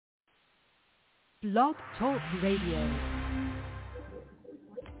Blog Talk Radio.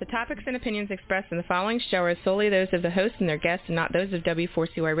 The topics and opinions expressed in the following show are solely those of the host and their guests and not those of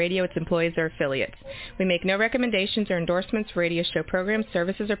W4CY Radio, its employees, or affiliates. We make no recommendations or endorsements for radio show programs,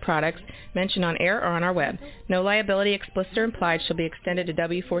 services, or products mentioned on air or on our web. No liability, explicit or implied, shall be extended to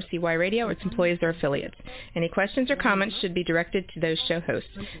W4CY Radio or its employees or affiliates. Any questions or comments should be directed to those show hosts.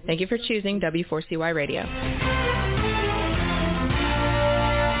 Thank you for choosing W4CY Radio.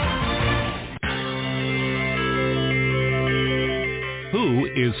 Who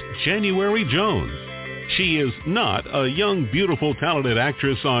is January Jones? She is not a young, beautiful, talented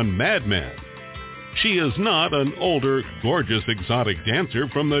actress on Mad Men. She is not an older, gorgeous, exotic dancer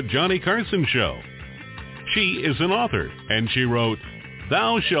from the Johnny Carson show. She is an author, and she wrote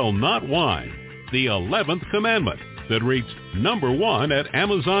Thou Shalt Not Whine, the 11th Commandment, that reached #1 at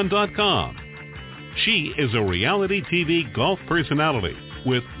Amazon.com. She is a reality TV golf personality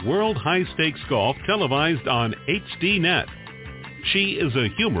with World High Stakes Golf televised on HDNet. She is a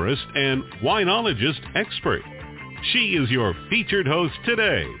humorist and winologist expert. She is your featured host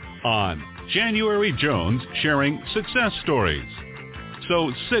today on January Jones Sharing Success Stories.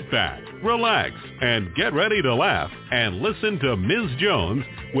 So sit back, relax, and get ready to laugh and listen to Ms. Jones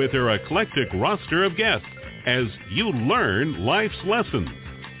with her eclectic roster of guests as you learn life's lessons.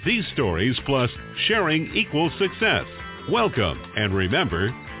 These stories plus sharing equals success. Welcome, and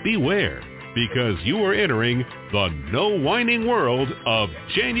remember, beware, because you are entering the no whining world of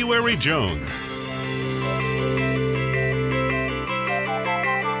January Jones.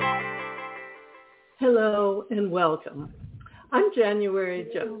 Hello and welcome. I'm January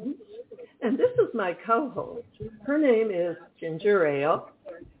Jones, and this is my co-host. Her name is Ginger Ale,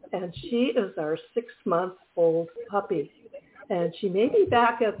 and she is our 6-month-old puppy. And she may be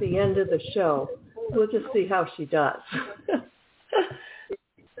back at the end of the show. We'll just see how she does.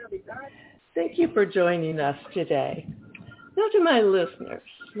 Thank you for joining us today. Now to my listeners,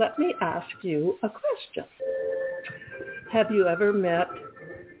 let me ask you a question. Have you ever met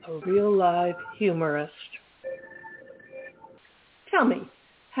a real live humorist? Tell me,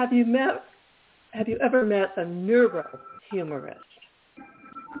 have you ever met a neuro-humorist?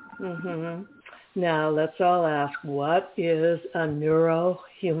 Now let's all ask, what is a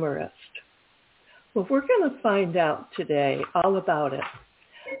neuro-humorist? Well, we're going to find out today all about it.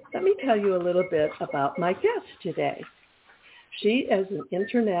 Let me tell you a little bit about my guest today. She is an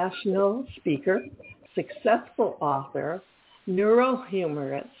international speaker, successful author,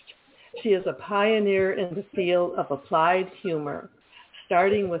 neurohumorist. She is a pioneer in the field of applied humor,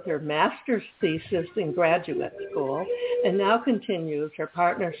 starting with her master's thesis in graduate school, and now continues her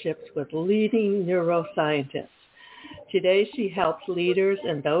partnerships with leading neuroscientists. Today, she helps leaders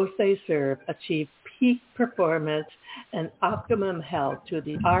and those they serve achieve peak performance and optimum health through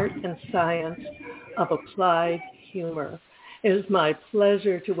the art and science of applied humor. It is my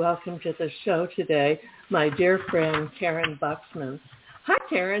pleasure to welcome to the show today my dear friend, Karyn Buxman. Hi,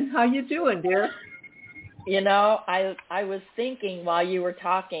 Karyn. How you doing, dear? You know, I was thinking while you were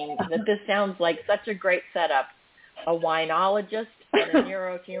talking that this sounds like such a great setup. A winologist and a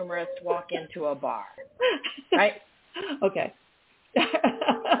neurohumorist walk into a bar, right? Okay.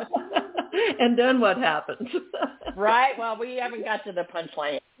 And then what happens? Right. Well, we haven't got to the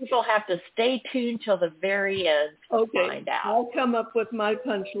punchline. People have to stay tuned till the very end to find out. I'll come up with my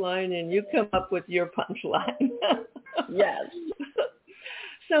punchline and you come up with your punchline. Yes.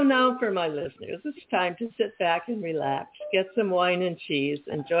 So now for my listeners, it's time to sit back and relax, get some wine and cheese,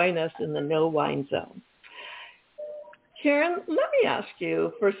 and join us in the no wine zone. Karyn, let me ask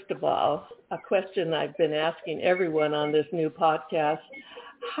you, first of all, a question I've been asking everyone on this new podcast.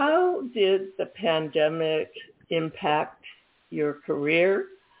 How did the pandemic impact your career,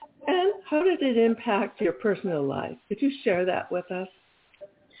 and how did it impact your personal life? Could you share that with us?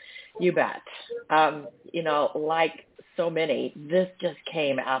 You bet. Like so many, this just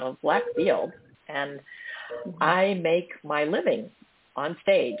came out of left field, and I make my living on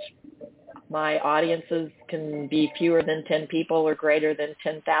stage. My audiences can be fewer than 10 people or greater than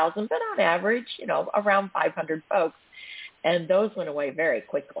 10,000, but on average, around 500 folks. And those went away very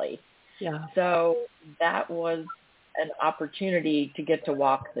quickly. Yeah. So that was an opportunity to get to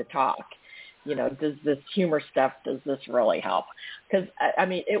walk the talk. Does this humor stuff, does this really help? Because,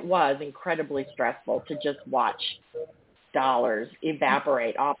 it was incredibly stressful to just watch dollars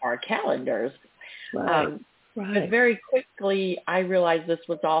evaporate off our calendars. Right. But very quickly, I realized this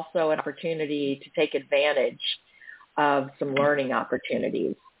was also an opportunity to take advantage of some learning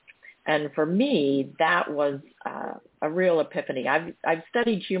opportunities. And for me, that was a real epiphany. I've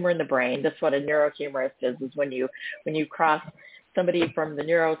studied humor in the brain. That's what a neurohumorist is when you cross somebody from the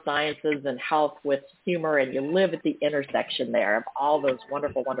neurosciences and health with humor, and you live at the intersection there of all those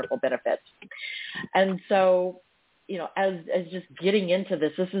wonderful, wonderful benefits. And so, as just getting into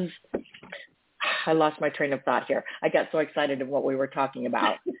this is, I lost my train of thought here. I got so excited of what we were talking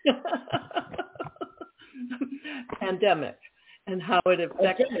about. Pandemic and how it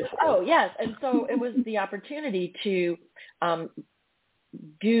affected. Oh, yes. And so it was the opportunity to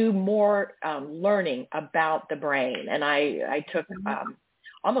do more learning about the brain. And I took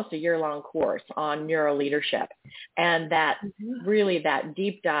almost a year-long course on neuroleadership. And that really, that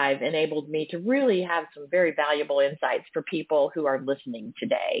deep dive enabled me to really have some very valuable insights for people who are listening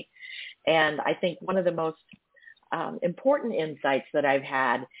today. And I think one of the most important insights that I've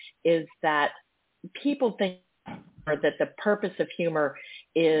had is that people think that the purpose of humor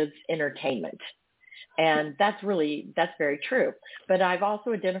is entertainment. And that's very true. But I've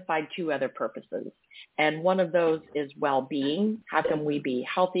also identified two other purposes. And one of those is well-being. How can we be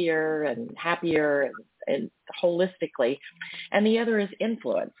healthier and happier and holistically? And the other is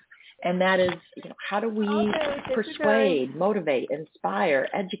influence. And that is, how do we persuade, motivate, inspire,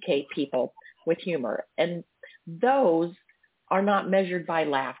 educate people with humor? And those are not measured by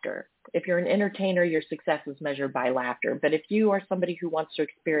laughter. If you're an entertainer, your success is measured by laughter. But if you are somebody who wants to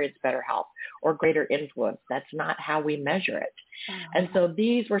experience better health or greater influence, that's not how we measure it. And so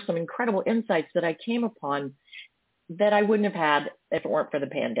these were some incredible insights that I came upon that I wouldn't have had if it weren't for the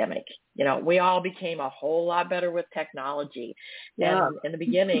pandemic. We all became a whole lot better with technology. Yeah. And in the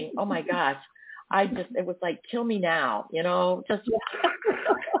beginning, oh my gosh, it was like, kill me now, it was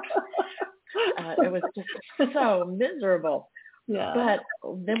just so miserable. Yeah. But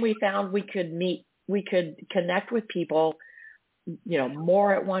then we found we could connect with people,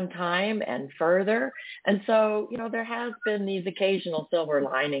 more at one time and further. And so, there has been these occasional silver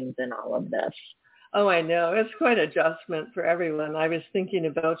linings in all of this. Oh, I know. It's quite an adjustment for everyone. I was thinking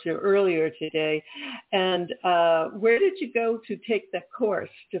about you earlier today. And where did you go to take the course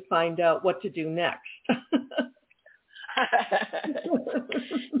to find out what to do next?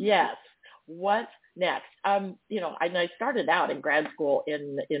 Yes. What next? I started out in grad school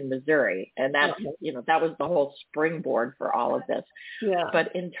in Missouri, and that was the whole springboard for all of this. Yeah.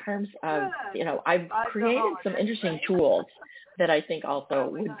 But in terms of, I've created some interesting tools that I think also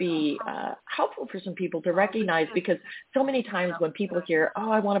would be helpful for some people to recognize, because so many times when people hear,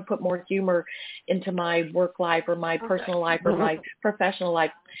 I want to put more humor into my work life or my personal life or my professional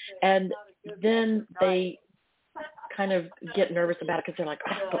life, and then they kind of get nervous about it because they're like,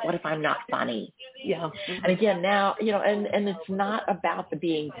 but what if I'm not funny? Yeah. And again, now, and it's not about the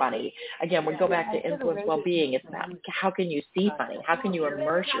being funny. Again, we go back to influence well-being. It's about how can you see funny? How can you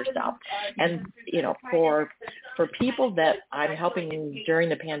immerse yourself? And, for people that I'm helping during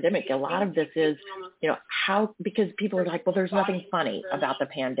the pandemic, a lot of this is, because people are like, well, there's nothing funny about the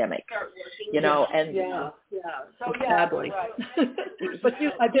pandemic, and sadly. But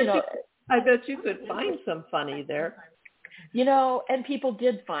I bet you could find some funny there. And people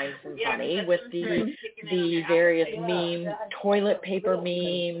did find some funny with the various memes, toilet paper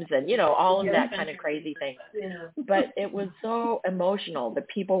memes, and, all of that kind of crazy thing. But it was so emotional that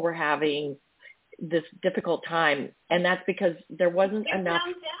people were having this difficult time. And that's because there wasn't enough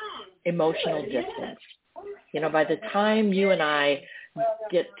emotional distance. By the time you and I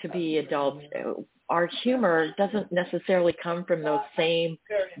get to be adults, our humor doesn't necessarily come from those same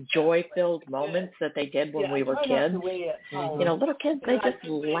joy-filled moments that they did when we were kids. Little kids, they just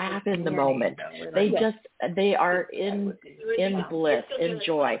laugh in the moment. They are in bliss, in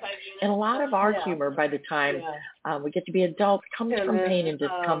joy. And a lot of our humor, by the time we get to be adults, comes from pain and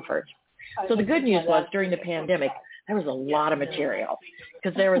discomfort. So the good news was, during the pandemic, there was a lot of material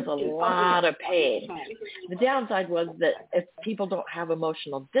because there was a lot of pain. The downside was that if people don't have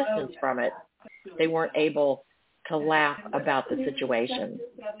emotional distance from it, they weren't able to laugh about the situation.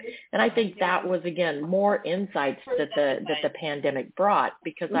 And I think that was, again, more insights that the pandemic brought,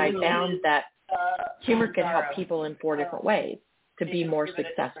 because I found that humor can help people in 4 different ways to be more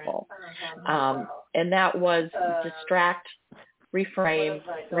successful. And that was distract, reframe,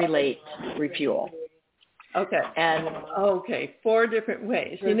 relate, refuel. Okay, 4 different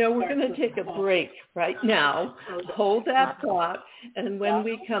ways. We're going to take a break right now. Hold that thought. And when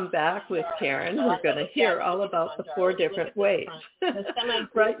we come back with Karyn, we're going to hear all about the 4 different ways.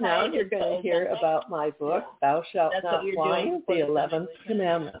 Right now, you're going to hear about my book, Thou Shalt Not Whine, the 11th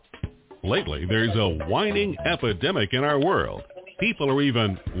Commandment. Lately, there's a whining epidemic in our world. People are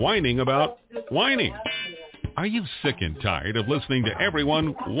even whining about whining. Are you sick and tired of listening to everyone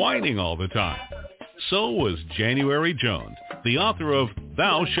whining all the time? So was January Jones, the author of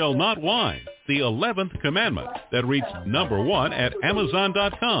Thou Shalt Not Whine, The 11th Commandment, that reached #1 at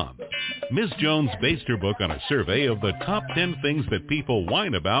Amazon.com. Ms. Jones based her book on a survey of the top 10 things that people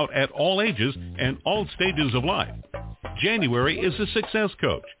whine about at all ages and all stages of life. January is a success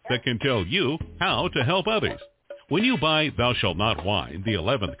coach that can tell you how to help others. When you buy Thou Shalt Not Whine, the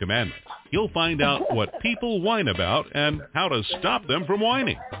 11th Commandment, you'll find out what people whine about and how to stop them from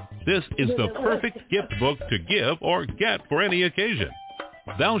whining. This is the perfect gift book to give or get for any occasion.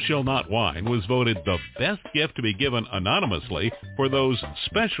 Thou Shalt Not Whine was voted the best gift to be given anonymously for those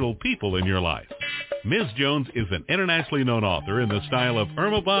special people in your life. Ms. Jones is an internationally known author in the style of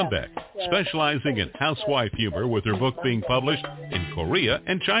Irma Bombeck, specializing in housewife humor with her book being published in Korea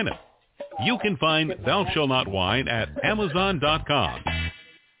and China. You can find Thou Shalt Not Whine at Amazon.com.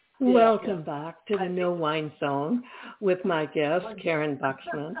 Welcome back to the No Wine Zone with my guest, Karyn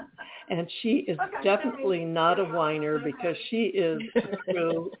Buxman. And she is definitely not a whiner because she is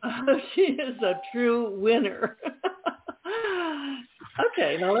a true winner.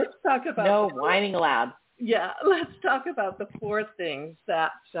 Okay, now let's talk about... No whining allowed. Yeah, let's talk about the 4 things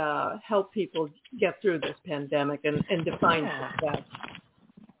that help people get through this pandemic and define success.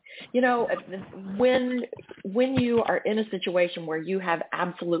 You know, when you are in a situation where you have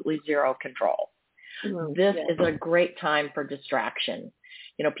absolutely zero control, this is a great time for distraction.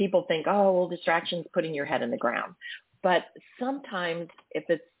 You know, people think, oh, well, distraction's putting your head in the ground. But sometimes if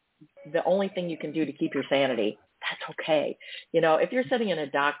it's the only thing you can do to keep your sanity, that's okay. You know, if you're sitting in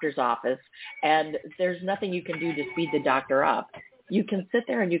a doctor's office and there's nothing you can do to speed the doctor up, you can sit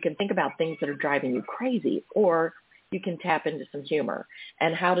there and you can think about things that are driving you crazy, or you can tap into some humor.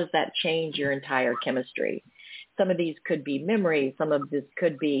 And how does that change your entire chemistry? Some of these could be memory. Some of this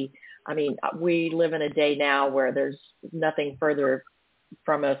could be, I mean, we live in a day now where there's nothing further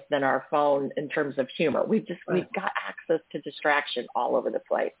from us than our phone in terms of humor. We've got access to distraction all over the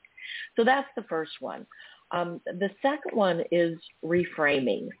place. So that's the first one. The second one is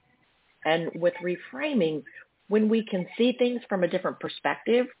reframing. And with reframing, when we can see things from a different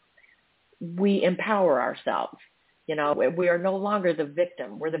perspective, we empower ourselves. You know, we are no longer the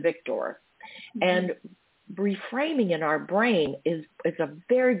victim. We're the victor. Mm-hmm. And reframing in our brain is a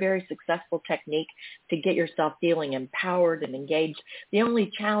very, very successful technique to get yourself feeling empowered and engaged. The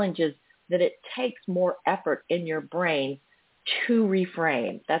only challenge is that it takes more effort in your brain to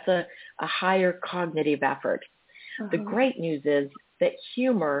reframe. That's a higher cognitive effort. The great news is that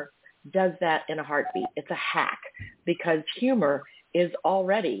humor does that in a heartbeat. It's a hack because humor is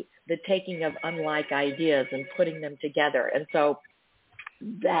already the taking of unlike ideas and putting them together. And so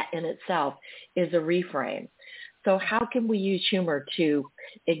that in itself is a reframe. So how can we use humor to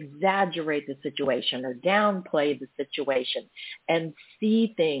exaggerate the situation or downplay the situation and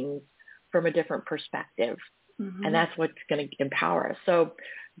see things from a different perspective? Mm-hmm. And that's what's going to empower us. So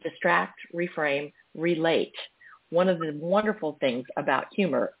distract, reframe, relate. One of the wonderful things about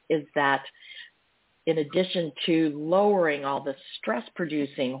humor is that in addition to lowering all the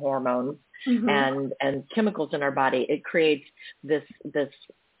stress-producing hormones and chemicals in our body, it creates this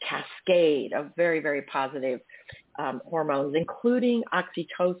cascade of very, very positive hormones, including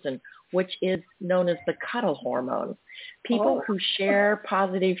oxytocin, which is known as the cuddle hormone. People who share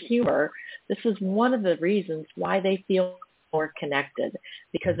positive humor, this is one of the reasons why they feel more connected,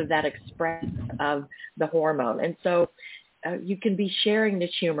 because of that expression of the hormone. And so you can be sharing this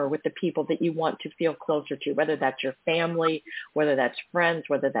humor with the people that you want to feel closer to, whether that's your family, whether that's friends,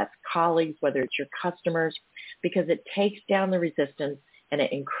 whether that's colleagues, whether it's your customers, because it takes down the resistance and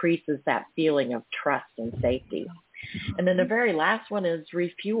it increases that feeling of trust and safety. And then the very last one is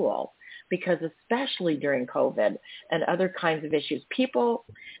refuel, because especially during COVID and other kinds of issues, people,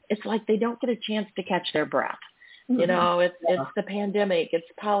 it's like they don't get a chance to catch their breath. You know, it's the pandemic, it's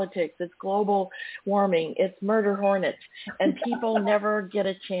politics, it's global warming, it's murder hornets, and people never get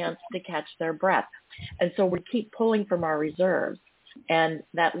a chance to catch their breath. And so we keep pulling from our reserves, and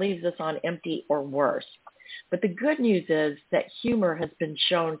that leaves us on empty or worse. But the good news is that humor has been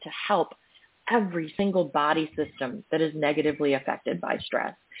shown to help every single body system that is negatively affected by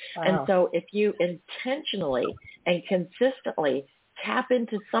stress. Wow. And so if you intentionally and consistently tap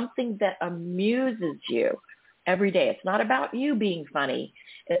into something that amuses you every day, it's not about you being funny.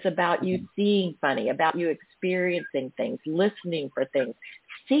 It's about you seeing funny, about you experiencing things, listening for things,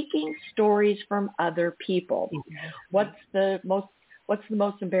 seeking stories from other people. What's the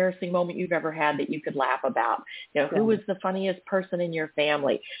most embarrassing moment you've ever had that you could laugh about? You know, who was the funniest person in your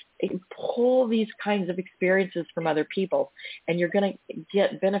family? Pull these kinds of experiences from other people, and you're going to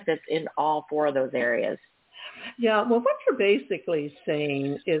get benefits in all 4 of those areas. Yeah, well, what you're basically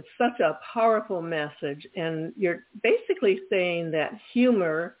saying is such a powerful message, and you're basically saying that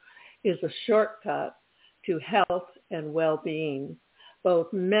humor is a shortcut to health and well-being,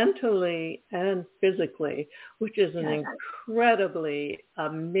 both mentally and physically, which is an incredibly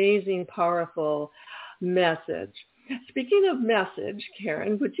amazing, powerful message. Speaking of message,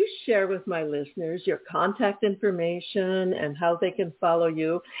 Karyn, would you share with my listeners your contact information and how they can follow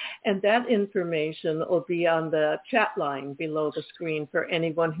you? And that information will be on the chat line below the screen for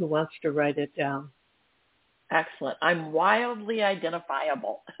anyone who wants to write it down. Excellent. I'm wildly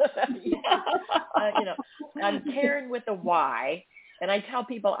identifiable. I'm Karyn with a Y. And I tell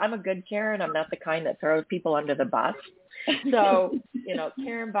people I'm a good Karyn. I'm not the kind that throws people under the bus. So,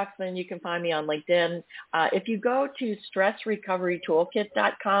 Karyn Buxman, you can find me on LinkedIn. If you go to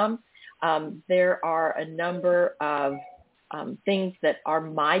stressrecoverytoolkit.com, there are a number of things that are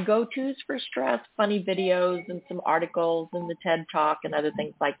my go-tos for stress, funny videos and some articles and the TED Talk and other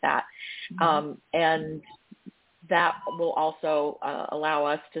things like that. And that will also allow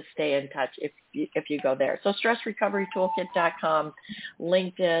us to stay in touch if you go there. So stressrecoverytoolkit.com,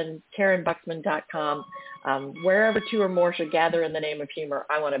 LinkedIn, KarynBuxman.com, wherever two or more should gather in the name of humor,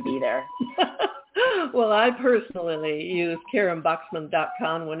 I want to be there. Well, I personally use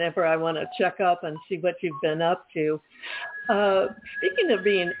KarynBuxman.com whenever I want to check up and see what you've been up to. Speaking of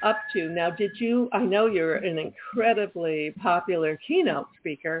being up to, now I know you're an incredibly popular keynote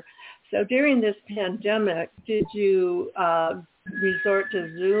speaker. So during this pandemic, did you resort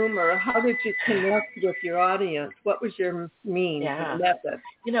to Zoom, or how did you connect with your audience? What was your method?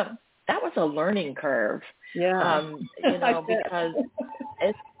 That was a learning curve. Yeah. Because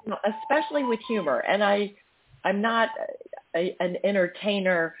especially with humor, and I'm not an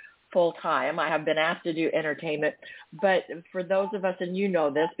entertainer full time. I have been asked to do entertainment, but for those of us, and you know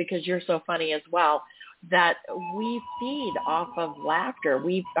this because you're so funny as well, that we feed off of laughter.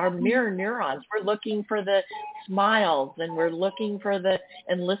 We are mirror neurons. We're looking for the smiles, and we're looking for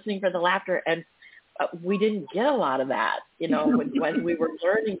and listening for the laughter. And we didn't get a lot of that. When we were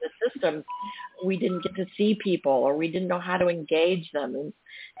learning the system, we didn't get to see people, or we didn't know how to engage them. And,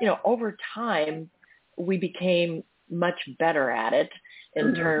 over time, we became much better at it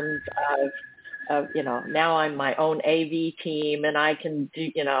in terms of, now I'm my own AV team, and I can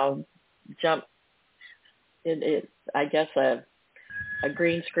do, jump. I guess a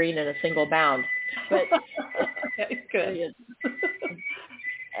green screen in a single bound. But good.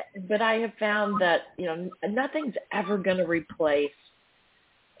 But I have found that nothing's ever going to replace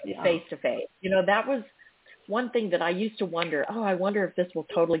face to face. That was one thing that I used to wonder. Oh, I wonder if this will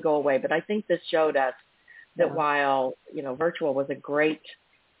totally go away. But I think this showed us that while virtual was a great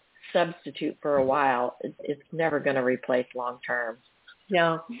substitute for a while, it's never going to replace long term.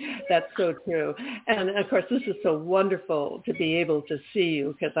 Yeah, that's so true. And of course, this is so wonderful to be able to see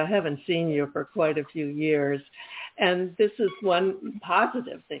you, because I haven't seen you for quite a few years. And this is one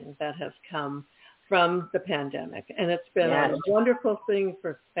positive thing that has come from the pandemic. And it's been a wonderful thing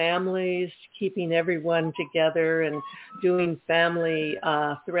for families, keeping everyone together and doing family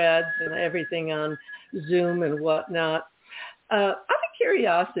threads and everything on Zoom and whatnot. Out of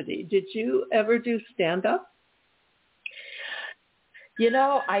curiosity, did you ever do stand-up?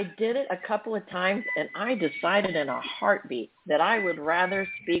 I did it a couple of times, and I decided in a heartbeat that I would rather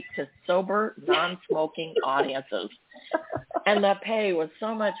speak to sober, non-smoking audiences. And the pay was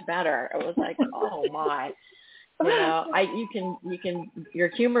so much better. It was like, oh my, your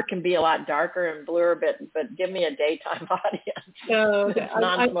humor can be a lot darker and bluer, but give me a daytime audience. It's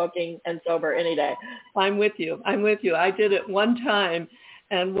non-smoking and sober any day. I'm with you. I did it one time.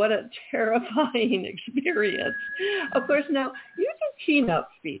 And what a terrifying experience. Of course, now, you do keynote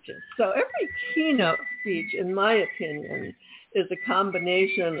speeches. So every keynote speech, in my opinion, is a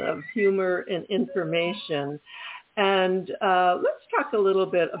combination of humor and information. And let's talk a little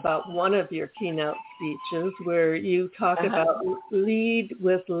bit about one of your keynote speeches where you talk about lead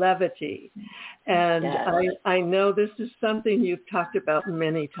with levity. And I know this is something you've talked about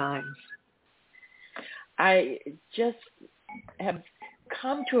many times. I just have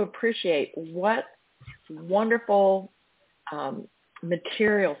come to appreciate what wonderful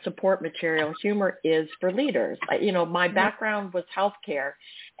support material humor is for leaders. My background was healthcare,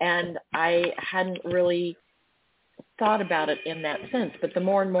 and I hadn't really thought about it in that sense. But the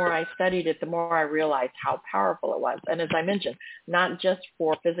more and more I studied it, the more I realized how powerful it was. And as I mentioned, not just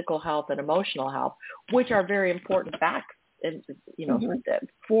for physical health and emotional health, which are very important facts,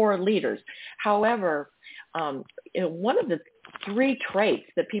 for leaders. However, one of the three traits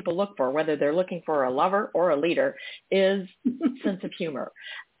that people look for, whether they're looking for a lover or a leader, is sense of humor.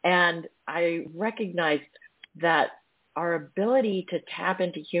 And I recognized that our ability to tap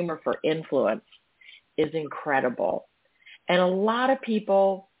into humor for influence is incredible. And a lot of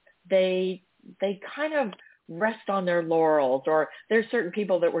people they kind of rest on their laurels, or there's certain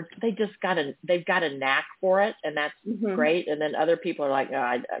people that they've got a knack for it, and that's great. And then other people are like, oh,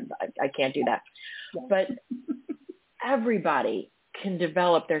 I can't do that. But everybody can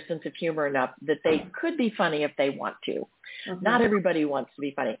develop their sense of humor enough that they could be funny if they want to. Not everybody wants to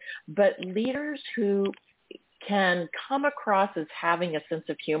be funny, but leaders who can come across as having a sense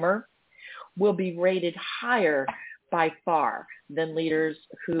of humor will be rated higher by far than leaders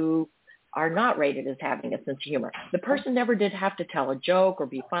who are not rated as having a sense of humor. The person never did have to tell a joke or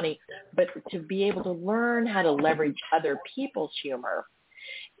be funny, but to be able to learn how to leverage other people's humor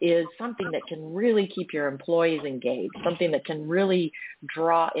is something that can really keep your employees engaged, something that can really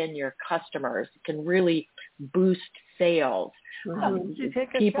draw in your customers, can really boost sales. Did you take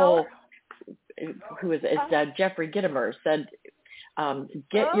a People shower? who is Jeffrey Gitomer said,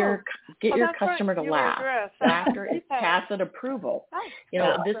 get your customer to laugh. Laughter is tacit approval.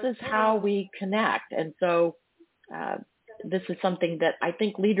 This is how we connect. And so this is something that I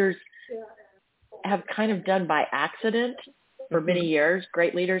think leaders have kind of done by accident for many years,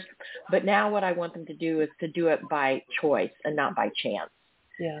 great leaders. But now what I want them to do is to do it by choice and not by chance.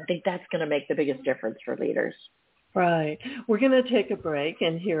 Yeah. I think that's going to make the biggest difference for leaders. Right. We're going to take a break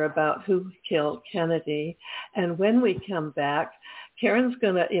and hear about who killed Kennedy. And when we come back, Karyn's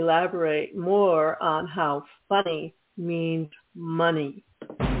going to elaborate more on how funny means money.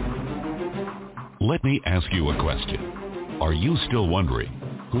 Let me ask you a question. Are you still wondering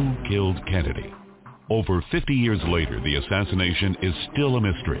who killed Kennedy? Over 50 years later, the assassination is still a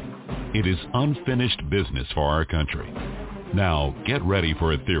mystery. It is unfinished business for our country. Now, get ready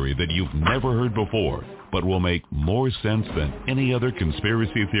for a theory that you've never heard before, but will make more sense than any other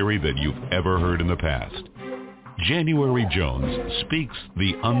conspiracy theory that you've ever heard in the past. January Jones speaks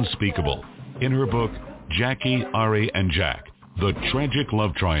the unspeakable in her book, Jackie, Ari, and Jack, The Tragic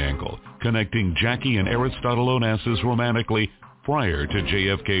Love Triangle, connecting Jackie and Aristotle Onassis romantically prior to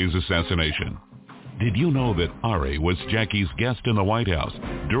JFK's assassination. Did you know that Ari was Jackie's guest in the White House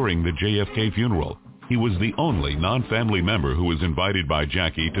during the JFK funeral? He was the only non-family member who was invited by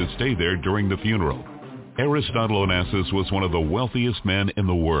Jackie to stay there during the funeral. Aristotle Onassis was one of the wealthiest men in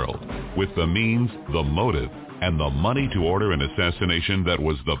the world, with the means, the motive, and the money to order an assassination that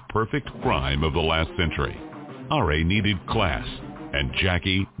was the perfect crime of the last century. Ari needed class, and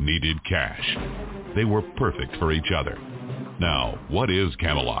Jackie needed cash. They were perfect for each other. Now, what is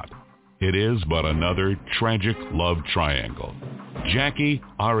Camelot? It is but another tragic love triangle. Jackie,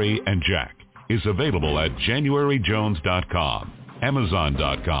 Ari, and Jack is available at JanuaryJones.com,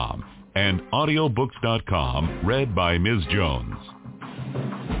 Amazon.com, and audiobooks.com, read by Ms. Jones.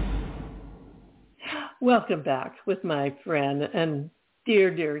 Welcome back with my friend and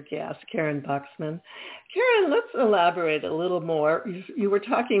dear guest, Karyn Buxman. Karyn, let's elaborate a little more. You were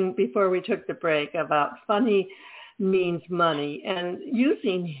talking before we took the break about funny means money, and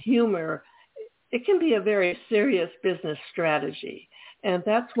using humor, it can be a very serious business strategy. And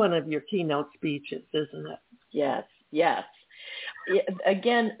that's one of your keynote speeches, isn't it? Yes.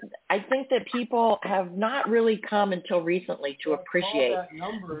 Again, I think that people have not really come until recently to appreciate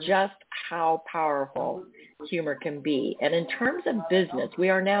just how powerful humor can be. And in terms of business,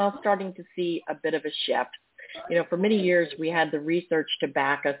 we are now starting to see a bit of a shift. For many years, we had the research to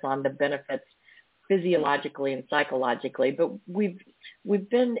back us on the benefits physiologically and psychologically, but we've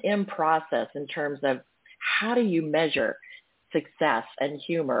been in process in terms of how do you measure success and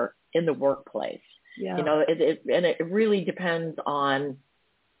humor in the workplace. Yeah. It really depends on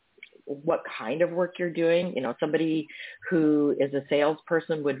what kind of work you're doing. Somebody who is a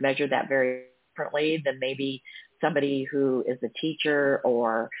salesperson would measure that very differently than maybe somebody who is a teacher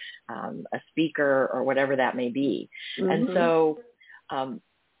or a speaker or whatever that may be. Mm-hmm. And so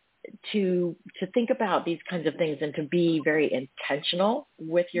to think about these kinds of things and to be very intentional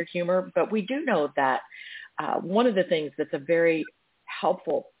with your humor. But we do know that one of the things that's a very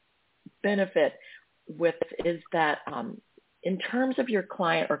helpful benefit with is that in terms of your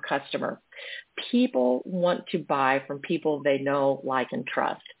client or customer, people want to buy from people they know, like, and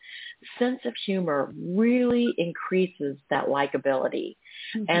trust. Sense of humor really increases that likability.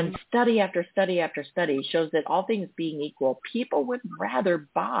 Mm-hmm. And study after study after study shows that all things being equal, people would rather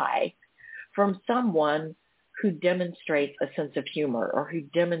buy from someone who demonstrates a sense of humor or who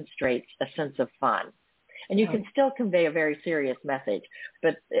demonstrates a sense of fun. And you can still convey a very serious message,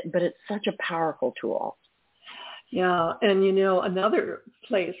 but it's such a powerful tool. Yeah, and another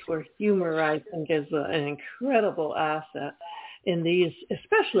place where humor, I think, is an incredible asset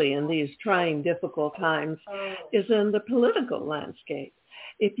especially in these trying, difficult times, is in the political landscape.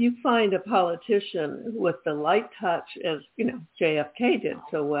 if you find a politician with the light touch, as JFK did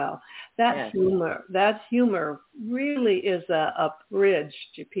so well, that humor really is a bridge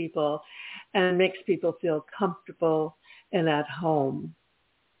to people and makes people feel comfortable and at home.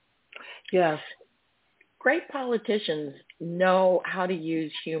 Yes. Great politicians know how to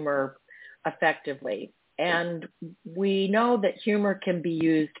use humor effectively. And we know that humor can be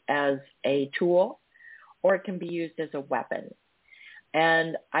used as a tool or it can be used as a weapon.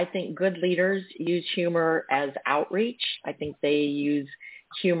 And I think good leaders use humor as outreach. I think they use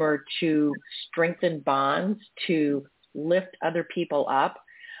humor to strengthen bonds, to lift other people up.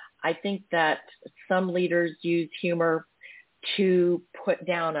 I think that some leaders use humor to put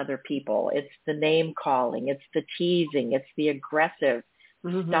down other people. It's the name calling, it's the teasing, it's the aggressive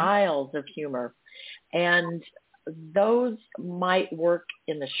styles of humor. And those might work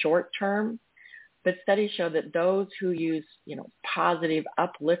in the short term, but studies show that those who use, positive,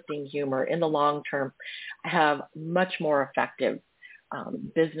 uplifting humor in the long term have much more effective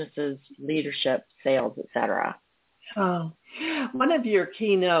businesses, leadership, sales, etc. Oh, one of your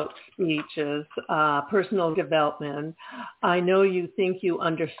keynote speeches, personal development, I know you think you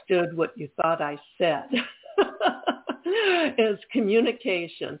understood what you thought I said, is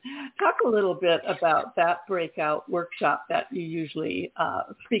communication. Talk a little bit about that breakout workshop that you usually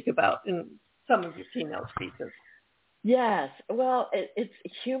speak about in some of your keynote speeches. Yes. Well,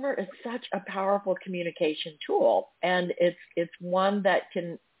 humor is such a powerful communication tool, and it's one that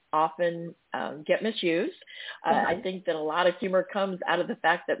can often get misused. I think that a lot of humor comes out of the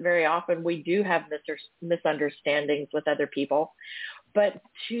fact that very often we do have misunderstandings with other people. But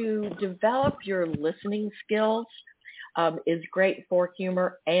to develop your listening skills is great for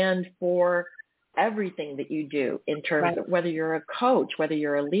humor and for everything that you do in terms of whether you're a coach, whether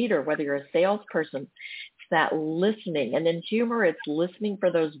you're a leader, whether you're a salesperson. It's that listening. And in humor, it's listening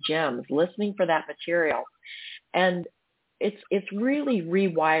for those gems, listening for that material. And it's really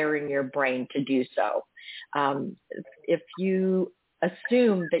rewiring your brain to do so. If you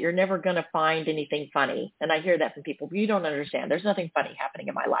assume that you're never going to find anything funny, and I hear that from people, you don't understand, there's nothing funny happening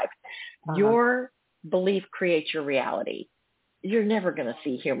in my life. Your belief creates your reality. You're never going to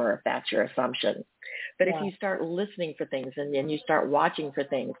see humor if that's your assumption. But if you start listening for things and then you start watching for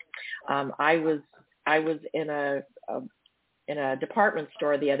things, I was in a department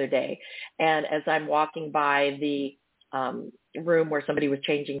store the other day, and as I'm walking by the room where somebody was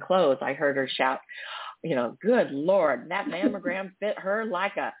changing clothes, I heard her shout, good Lord, that mammogram fit her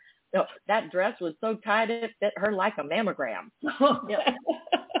like that dress was so tight it fit her like a mammogram.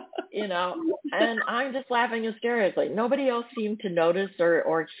 And I'm just laughing hysterically. Nobody else seemed to notice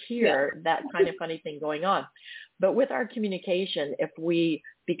or hear that kind of funny thing going on. But with our communication, if we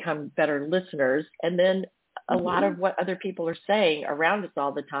become better listeners, and then a lot of what other people are saying around us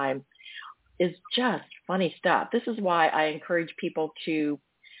all the time is just funny stuff. This is why I encourage people to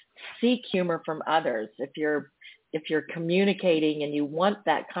seek humor from others. If you're communicating and you want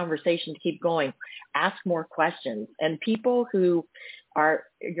that conversation to keep going, ask more questions. And people who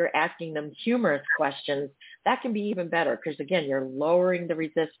you're asking them humorous questions, that can be even better because, again, you're lowering the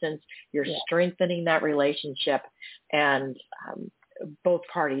resistance, you're strengthening that relationship, and both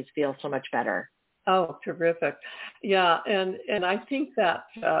parties feel so much better. Oh, terrific. Yeah, and I think that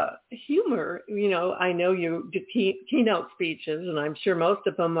humor, I know you do keynote speeches, and I'm sure most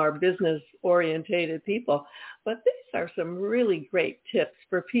of them are business-orientated people, but these are some really great tips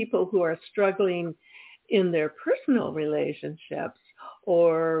for people who are struggling in their personal relationships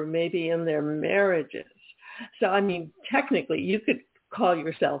or maybe in their marriages. So, I mean, technically, you could call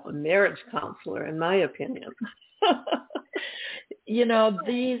yourself a marriage counselor, in my opinion.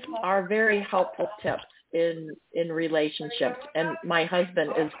 These are very helpful tips in relationships, and my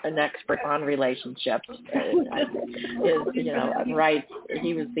husband is an expert on relationships. He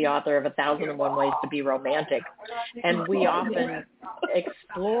was the author of 1,001 Ways to Be Romantic, and we often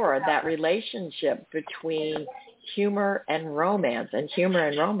explore that relationship between humor and romance, and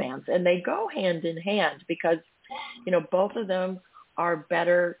they go hand in hand because both of them are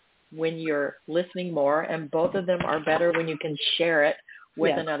better when you're listening more, and both of them are better when you can share it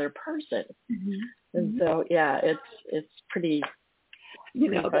with another person. And so, it's pretty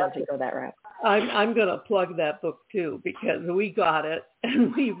fun to go that route. I'm going to plug that book too, because we got it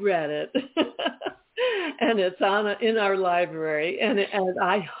and we read it, and it's in our library, and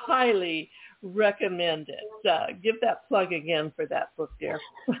I highly recommend it. Give that plug again for that book, dear.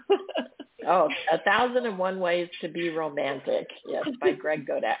 1,001 Ways to Be Romantic. Yes, by Greg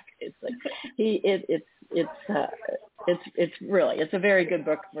Godek. It's like It's a very good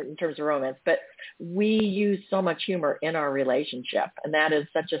book in terms of romance, but we use so much humor in our relationship, and that is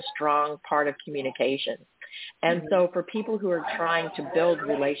such a strong part of communication. And so for people who are trying to build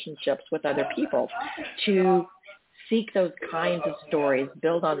relationships with other people, to seek those kinds of stories,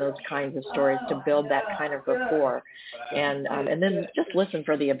 build on those kinds of stories to build that kind of rapport, and then just listen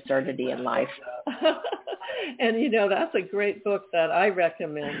for the absurdity in life. And, that's a great book that I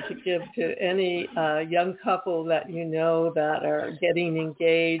recommend to give to any young couple that that are getting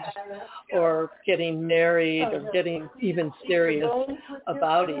engaged or getting married or getting even serious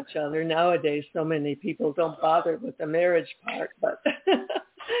about each other. Nowadays, so many people don't bother with the marriage part, but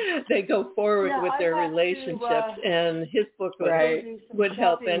they go forward with their relationships, and his book would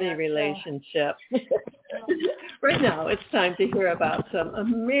help any relationship. Right now, it's time to hear about some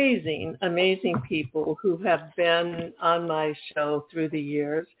amazing, amazing people who have been on my show through the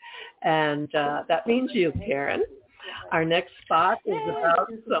years, and that means you, Karyn. Our next spot is about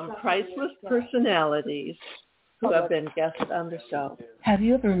some priceless personalities who have been guests on the show. Have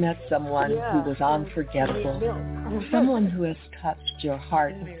you ever met someone who was unforgettable? Someone who has touched your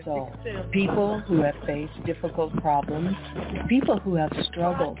heart and soul? People who have faced difficult problems? People who have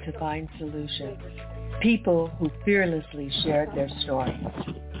struggled to find solutions? People who fearlessly shared their stories?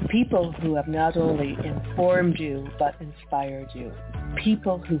 People who have not only informed you but inspired you?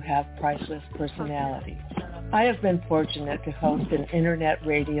 People who have priceless personalities? I have been fortunate to host an internet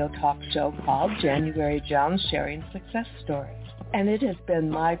radio talk show called January Jones Sharing Success Stories, and it has been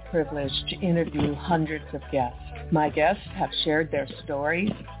my privilege to interview hundreds of guests. My guests have shared their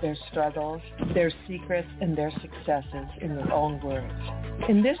stories, their struggles, their secrets, and their successes in their own words.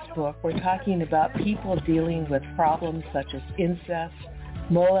 In this book, we're talking about people dealing with problems such as incest,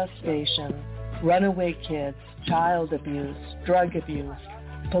 molestation, runaway kids, child abuse, drug abuse,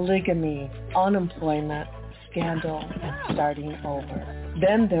 polygamy, unemployment, scandal, and starting over.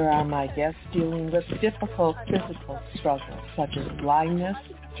 Then there are my guests dealing with difficult physical struggles such as blindness,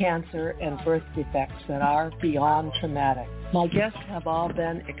 cancer, and birth defects that are beyond traumatic. My guests have all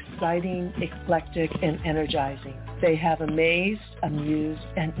been exciting, eclectic, and energizing. They have amazed, amused,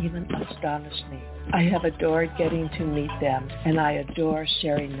 and even astonished me. I have adored getting to meet them, and I adore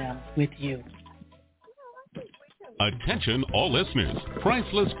sharing them with you. Attention all listeners.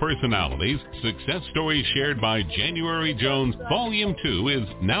 Priceless Personalities, Success Stories Shared by January Jones, Volume 2 is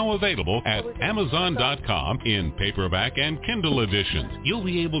now available at Amazon.com in paperback and Kindle editions. You'll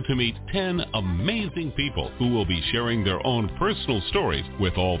be able to meet 10 amazing people who will be sharing their own personal stories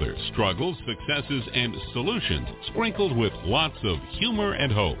with all their struggles, successes, and solutions, sprinkled with lots of humor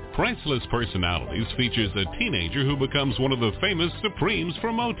and hope. Priceless Personalities features a teenager who becomes one of the famous Supremes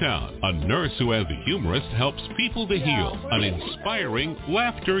from Motown, a nurse who as a humorist helps people to heal, an inspiring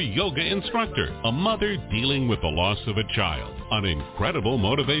laughter yoga instructor, a mother dealing with the loss of a child, an incredible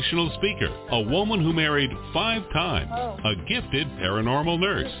motivational speaker, a woman who married 5 times, a gifted paranormal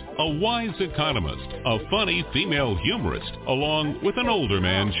nurse, a wise economist, a funny female humorist, along with an older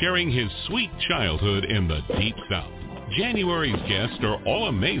man sharing his sweet childhood in the Deep South. January's guests are all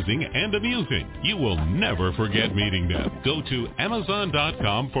amazing and amusing. You will never forget meeting them. Go to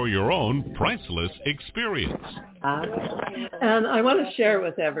Amazon.com for your own priceless experience. And I want to share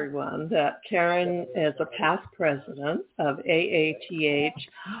with everyone that Karyn is a past president of AATH,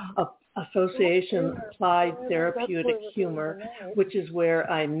 Association Applied Therapeutic Humor, which is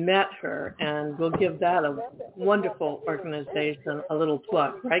where I met her, and we'll give that a wonderful organization a little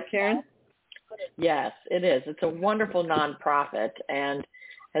plug. Right, Karyn? Yes, it is. It's a wonderful nonprofit and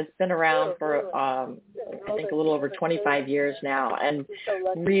has been around for, I think, a little over 25 years now, and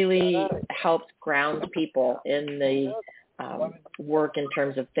really helps ground people in the work in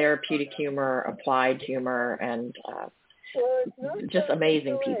terms of therapeutic humor, applied humor, and just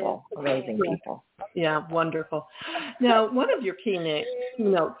amazing people. Yeah, wonderful. Now, one of your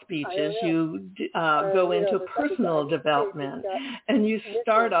keynote speeches, you go into personal development, and you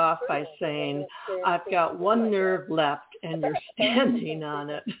start off by saying, I've got one nerve left, and you're standing on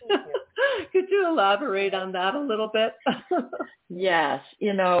it. Could you elaborate on that a little bit? Yes.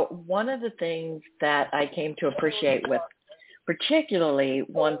 One of the things that I came to appreciate with, particularly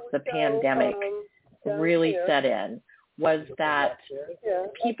once the pandemic really set in, was that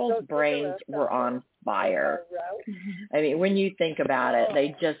people's brains were on fire. I mean, when you think about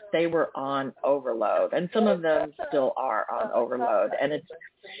it, they were on overload, and some of them still are on overload. And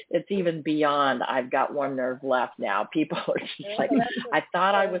it's even beyond, I've got one nerve left now. People are just like, I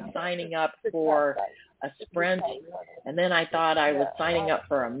thought I was signing up for a sprint, and then I thought I was signing up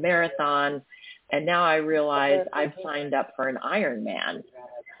for a marathon, and now I realize I've signed up for an Ironman.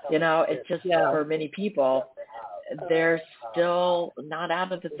 It's just for many people, they're still not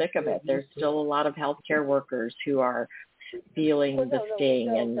out of the thick of it. There's still a lot of healthcare workers who are feeling the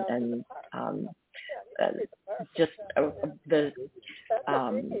sting and just the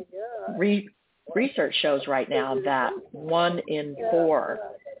research shows right now that 1 in 4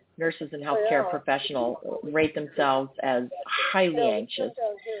 nurses and healthcare professionals rate themselves as highly anxious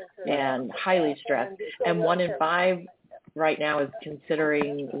and highly stressed, and 1 in 5 right now is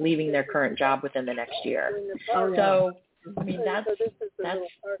considering leaving their current job within the next year. So, I mean, that's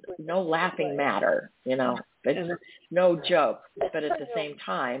no laughing matter, you know. It's no joke. But at the same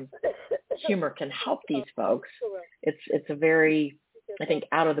time, humor can help these folks. It's a very, I think,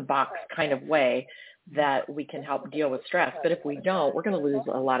 out of the box kind of way that we can help deal with stress. But if we don't, we're going to lose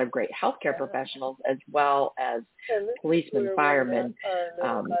a lot of great healthcare professionals as well as policemen, firemen,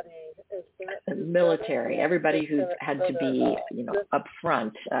 military, everybody who's had to be, you know, up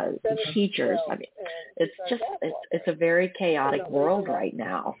front, teachers. I mean, it's a very chaotic world right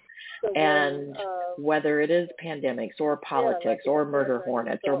now. And whether it is pandemics or politics or murder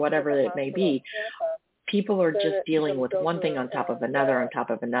hornets or whatever it may be, people are just dealing with one thing on top of another,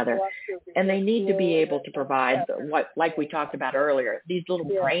 and they need to be able to provide what, like we talked about earlier, these little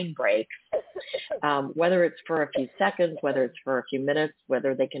brain breaks, whether it's for a few seconds, whether it's for a few minutes,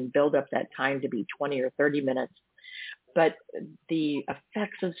 whether they can build up that time to be 20 or 30 minutes. But the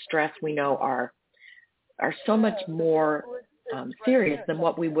effects of stress, we know, are so much more serious than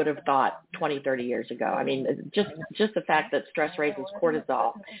what we would have thought 20, 30 years ago. I mean, just the fact that stress raises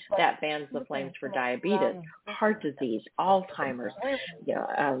cortisol, that fans the flames for diabetes, heart disease, Alzheimer's,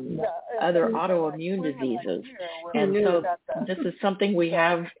 other autoimmune diseases. And so this is something we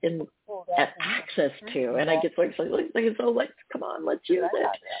have access to, and I get so excited. So let's come on, let's use it.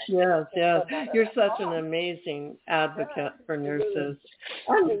 Yes. You're such an amazing advocate for nurses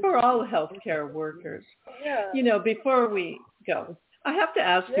and for all healthcare workers. You know, before we go, I have to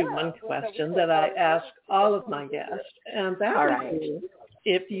ask you one question that I ask all of my guests, and that is,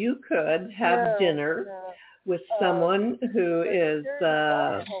 if you could have dinner with someone who is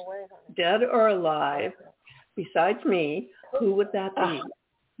dead or alive, besides me, who would that be?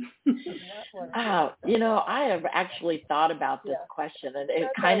 I have actually thought about this question, and it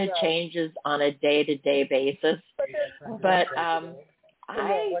kind of changes on a day-to-day basis. But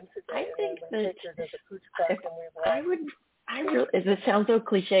I think that it sounds so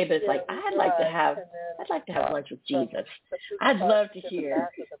cliche, but it's like I'd like to have lunch with Jesus. I'd love to hear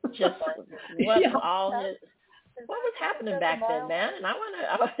just what was happening back then, man. And I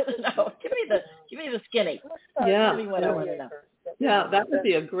want to know. Give me the skinny. Yeah. Tell me what I want to know. Yeah, that would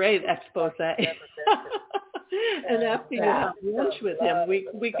be a great expose. And after you have lunch with him,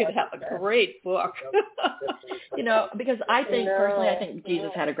 we could have a great book. Because I think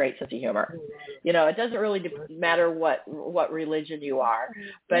Jesus had a great sense of humor. It doesn't really matter what religion you are,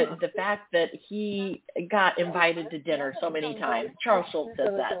 but the fact that he got invited to dinner so many times. Charles Schultz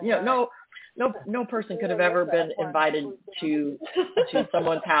says that. No person could have ever been invited to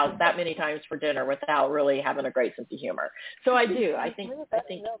someone's house that many times for dinner without really having a great sense of humor. So I do. I think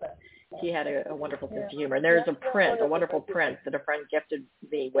he had a wonderful sense of humor. And there's a wonderful print that a friend gifted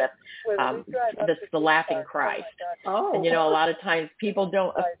me with, the Laughing Christ. Oh. And a lot of times people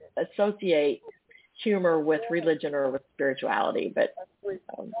don't associate humor with religion or with spirituality, but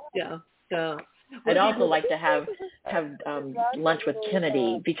yeah. I'd also like to have lunch with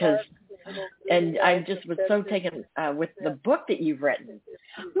Kennedy and I just was so taken with the book that you've written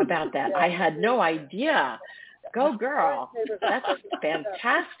about that. I had no idea. Go girl. That's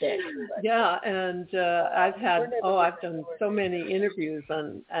fantastic. Yeah, and I've done so many interviews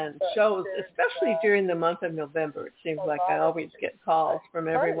and shows, especially during the month of November. It seems like I always get calls from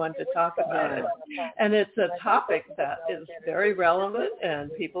everyone to talk about it. And it's a topic that is very relevant, and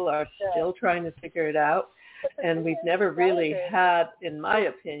people are still trying to figure it out. And we've never really had, in my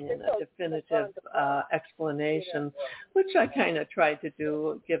opinion, a definitive explanation, which I kind of tried to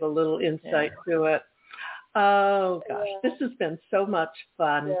do, give a little insight to it. Oh, gosh, this has been so much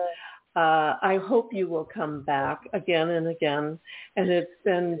fun. I hope you will come back again and again. And it's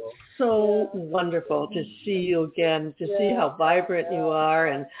been so wonderful to see you again, to see how vibrant you are,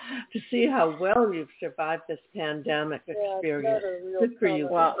 and to see how well you've survived this pandemic experience. Good for you.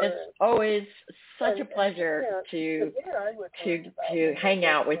 Well, it's always such a pleasure to hang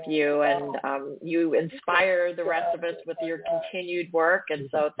out with you, and you inspire the rest of us with your continued work. And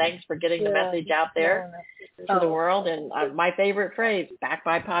so thanks for getting the message out there to the world. And my favorite phrase, back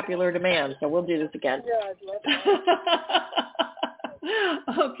by popular demand. So we'll do this again.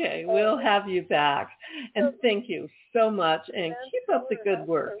 Okay, we'll have you back. And thank you so much. And keep up the good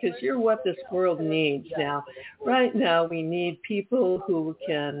work, because you're what this world needs now. Right now, we need people who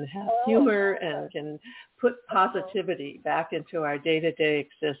can have humor and can put positivity back into our day-to-day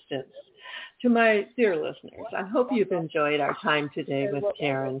existence. To my dear listeners, I hope you've enjoyed our time today with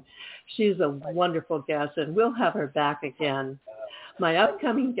Karyn. She's a wonderful guest, and we'll have her back again. My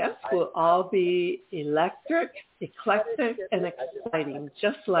upcoming guests will all be electric, eclectic, and exciting,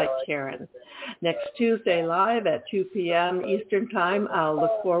 just like Karyn. Next Tuesday live at 2 p.m. Eastern Time, I'll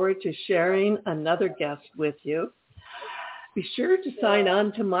look forward to sharing another guest with you. Be sure to sign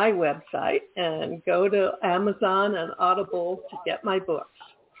on to my website and go to Amazon and Audible to get my books.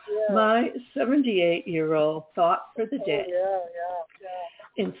 My 78-year-old thought for the day.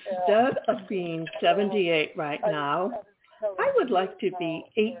 Instead of being 78 right now, I would like to be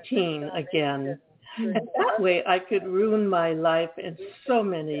 18 again. And that way I could ruin my life in so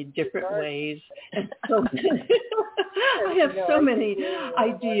many different ways. And so many, I have so many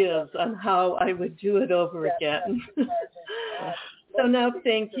ideas on how I would do it over again. So now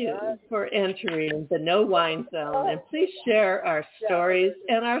thank you for entering the No Whine Zone. And please share our stories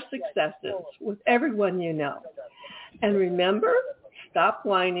and our successes with everyone you know. And remember, stop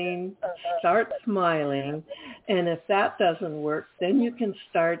whining, start smiling, and if that doesn't work, then you can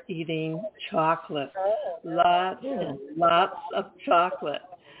start eating chocolate. Lots and lots of chocolate.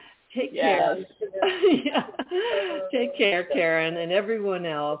 Take care. Yeah. Take care, Karyn, and everyone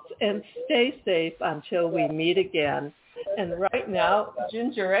else, and stay safe until we meet again. And right now,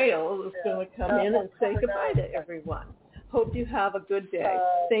 Ginger Ale is going to come in and say goodbye to everyone. Hope you have a good day.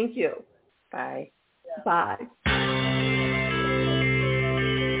 Thank you. Bye. Bye.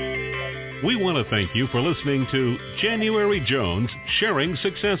 We want to thank you for listening to January Jones Sharing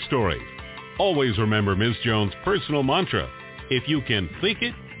Success Stories. Always remember Ms. Jones' personal mantra, if you can think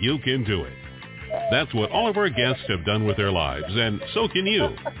it, you can do it. That's what all of our guests have done with their lives, and so can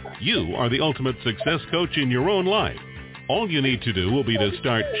you. You are the ultimate success coach in your own life. All you need to do will be to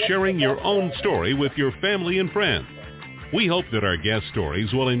start sharing your own story with your family and friends. We hope that our guest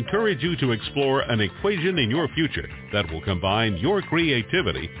stories will encourage you to explore an equation in your future that will combine your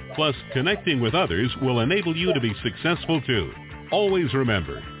creativity plus connecting with others will enable you to be successful too. Always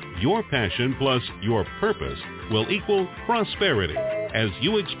remember, your passion plus your purpose will equal prosperity as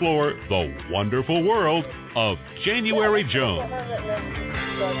you explore the wonderful world of January Jones.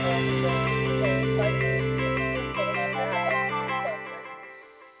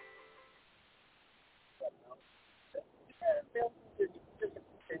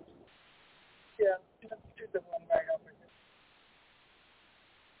 Yeah, let's do the one right over here.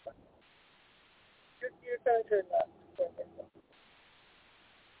 You're going to turn left.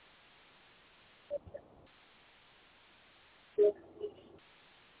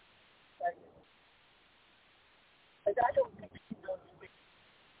 I don't think she knows.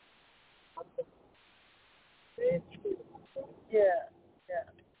 Yeah, yeah.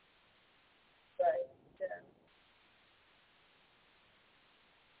 Right, yeah.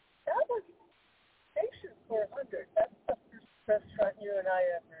 That was Station 400. That's the first restaurant you and I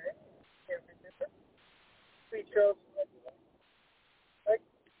ever ate. Can't remember. We drove like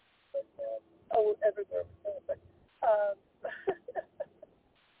everywhere. But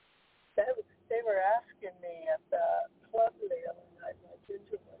they were asking me at the club the other night. I went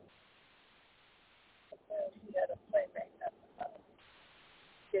into them. She had a playmate at the house.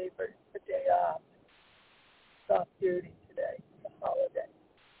 Gave her the day off. Off duty today. The holiday.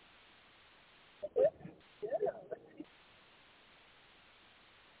 Yeah, let's see.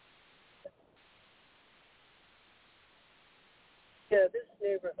 Yeah, this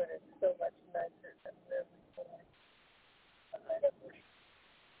neighborhood is so much nicer than where we were.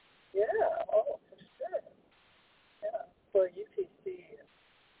 Yeah, oh, for sure. Yeah, for UTC.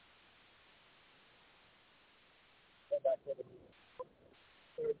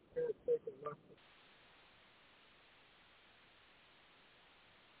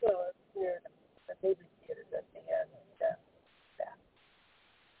 Well, it's near the movie theaters at the end. Yeah. Yeah.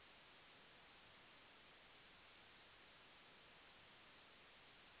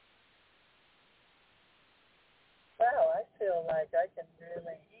 Wow, I feel like I can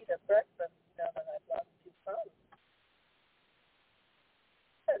really eat a breakfast now that I've lost 2 pounds.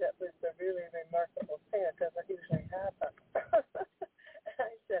 That was a really remarkable thing. It doesn't usually happen.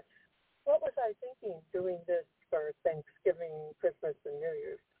 I said, what was I thinking doing this for Thanksgiving, Christmas, and New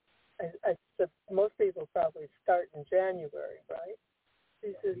Year's? I said, most people probably start in January, right?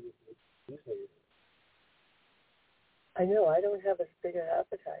 He said, I know, I don't have as big an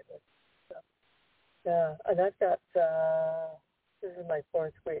appetite. So, yeah, and I've got This is my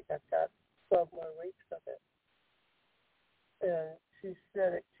 4th week. I've got 12 more weeks of it. And she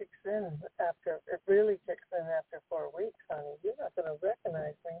said it really kicks in after 4 weeks, honey. You're not going to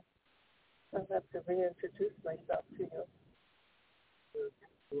recognize me. I'll have to reintroduce myself to you.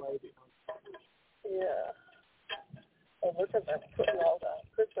 Yeah. Oh, look at that, putting all the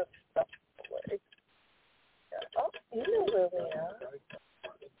Christmas stuff away. Yeah. Oh, you know where we are.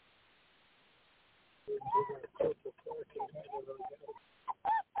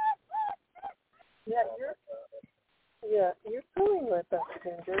 You're going with us,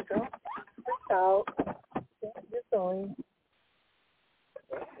 Ginger. Don't freak out. Yeah, you're going.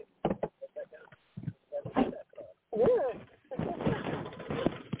 Yeah.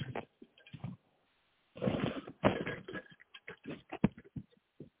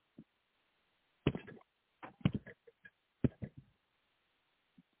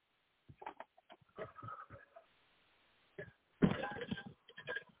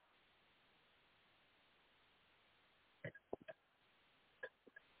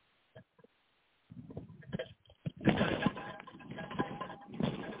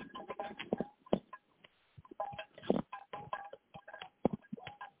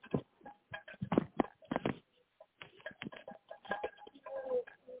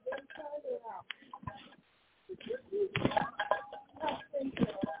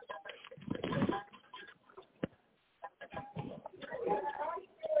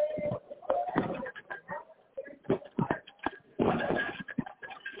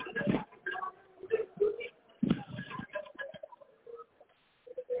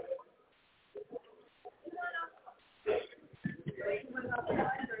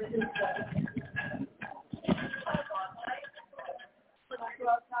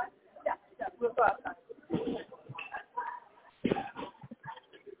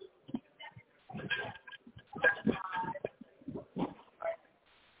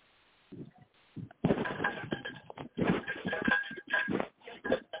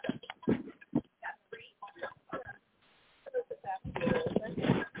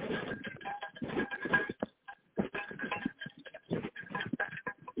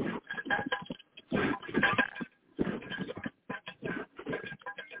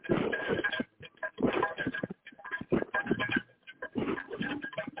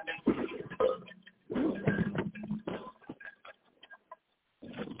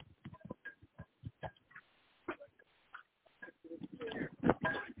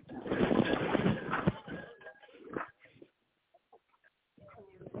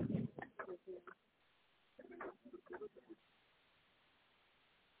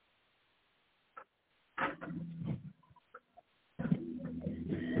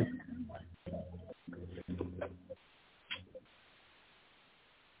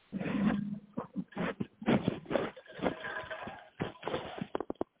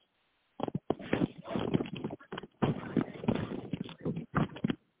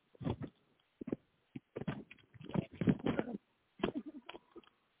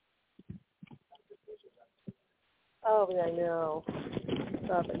 Oh, yeah, I know.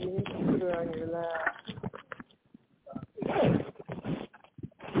 Stop it. You need to put her on your lap.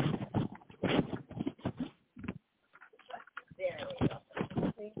 There we go.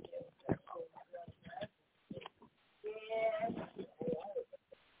 Thank you. Yeah.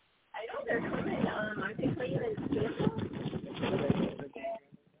 I know they're coming. I think they even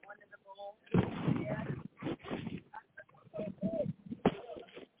one in the bowl. Yeah.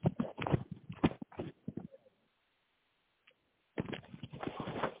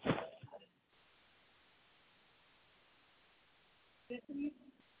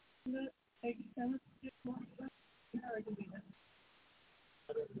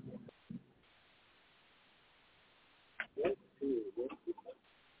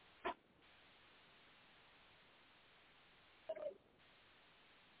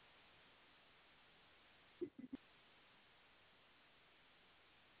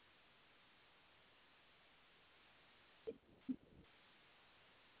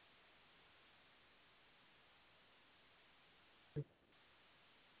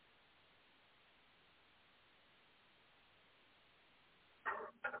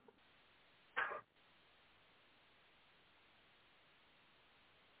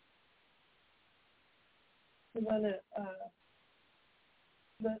 You want to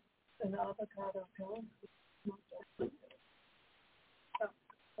let an avocado go?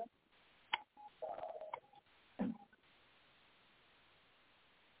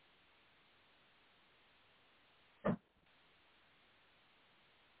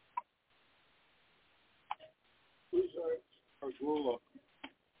 Who's our Jewel?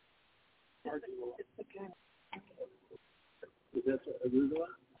 Our Jewel. It's the kind. Is that It's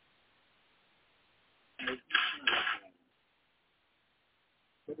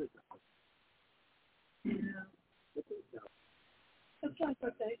like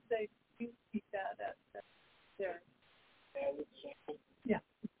what they keep that at there. Yeah.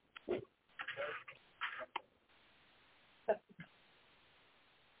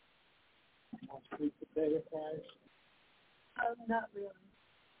 Sweet potato fries? Not really.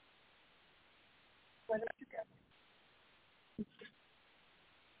 What else you got?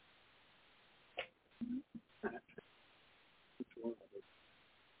 Which one of it?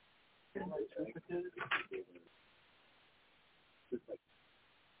 Sweet potatoes? Just like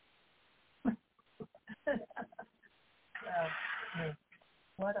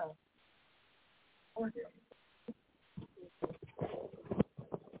What else?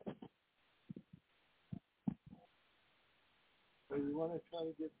 So you want to try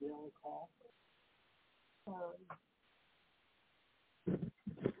to get Dale a call?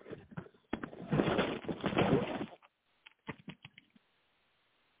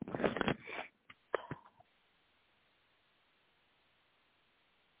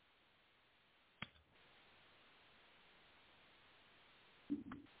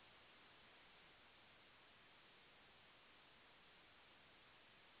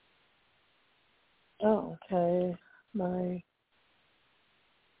 Oh, okay.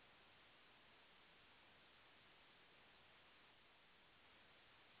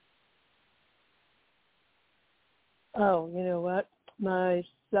 You know what? My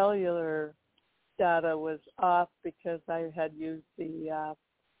cellular data was off because I had used the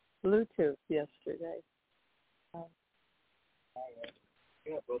Bluetooth yesterday.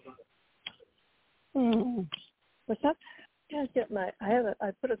 Yeah, both of them. What's that?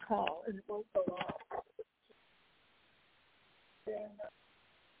 I put a call and it won't go off. Yeah,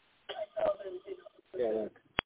 that